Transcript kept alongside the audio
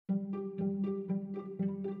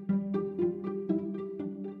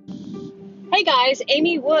Hey guys,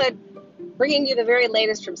 Amy Wood bringing you the very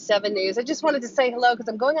latest from 7 News. I just wanted to say hello because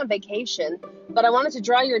I'm going on vacation, but I wanted to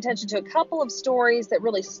draw your attention to a couple of stories that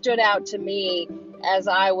really stood out to me as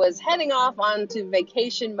I was heading off onto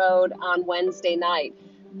vacation mode on Wednesday night.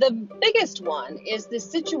 The biggest one is this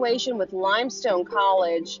situation with Limestone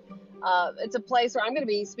College. It's a place where I'm going to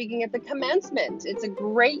be speaking at the commencement. It's a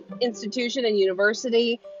great institution and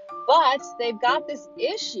university, but they've got this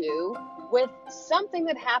issue with something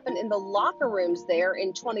that happened in the locker rooms there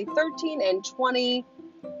in 2013 and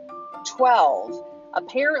 2012.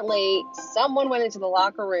 Apparently, someone went into the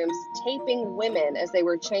locker rooms taping women as they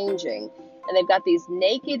were changing. And they've got these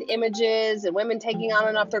naked images and women taking on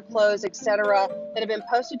and off their clothes, etc., that have been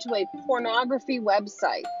posted to a pornography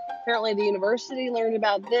website. Apparently, the university learned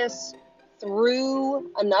about this through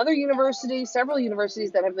another university, several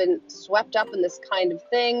universities that have been swept up in this kind of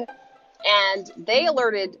thing. And they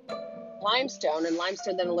alerted Limestone, and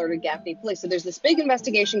Limestone then alerted Gaffney Police. So there's this big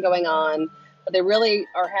investigation going on, but they really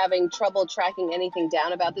are having trouble tracking anything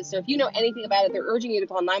down about this. So if you know anything about it, they're urging you to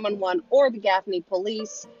call 911 or the Gaffney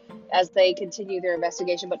Police as they continue their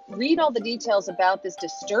investigation. But read all the details about this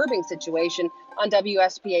disturbing situation on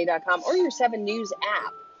WSPA.com or your 7 News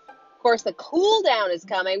app. Of course, the cool down is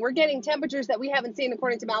coming. We're getting temperatures that we haven't seen,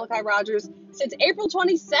 according to Malachi Rogers, since April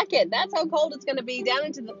 22nd. That's how cold it's going to be, down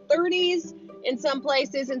into the 30s in some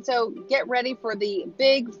places. And so get ready for the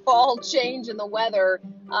big fall change in the weather.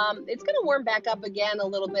 It's going to warm back up again a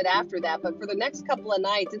little bit after that. But for the next couple of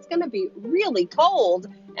nights, it's going to be really cold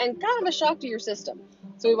and kind of a shock to your system.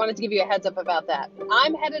 So we wanted to give you a heads up about that.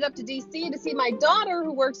 I'm headed up to D.C. to see my daughter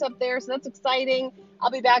who works up there. So that's exciting.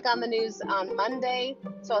 I'll be back on the news on Monday.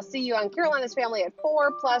 So I'll see you on Carolina's Family at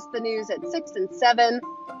 4, plus the news at 6 and 7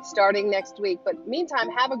 starting next week. But meantime,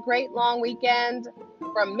 have a great long weekend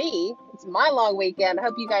from me. It's my long weekend. I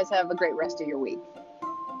hope you guys have a great rest of your week.